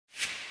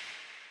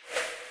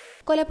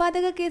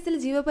കൊലപാതക കേസിൽ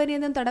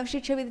ജീവപര്യന്തം തടവ്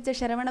ശിക്ഷ വിധിച്ച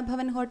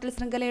ശരവണഭവൻ ഹോട്ടൽ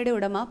ശൃംഖലയുടെ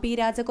ഉടമ പി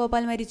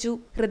രാജഗോപാൽ മരിച്ചു.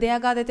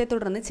 ഹൃദയാഘാതത്തെ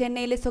തുടർന്ന്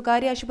ചെന്നൈയിലെ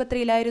സ്വകാര്യ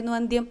ആശുപത്രിയിലായിരുന്നു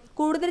അന്ത്യം.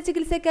 കൂടുതൽ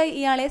ചികിത്സയ്ക്കായി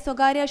ഇയാളെ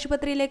സ്വകാര്യ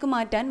ആശുപത്രിയിലേക്ക്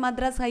മാറ്റാൻ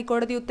മദ്രാസ്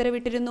ഹൈക്കോടതി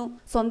ഉത്തരവിട്ടിരുന്നു.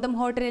 സ്വന്തം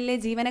ഹോട്ടലിലെ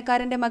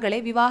ജീവനക്കാരന്റെ മകളെ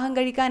വിവാഹം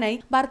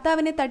കഴിക്കാനായി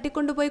ഭർത്താവിനെ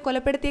തട്ടിക്കൊണ്ടുപോയി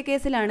കൊലപ്പെടുത്തിയ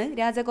കേസിലാണ്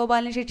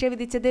രാജഗോപാലിന് ശിക്ഷ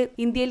വിധിച്ചത്.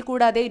 ഇന്ത്യയിൽ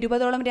കൂടാതെ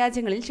 20ഓളം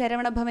രാജ്യങ്ങളിൽ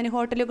ശരവണഭവന്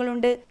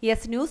ഹോട്ടലുകളുണ്ട്.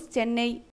 Yes news, Chennai.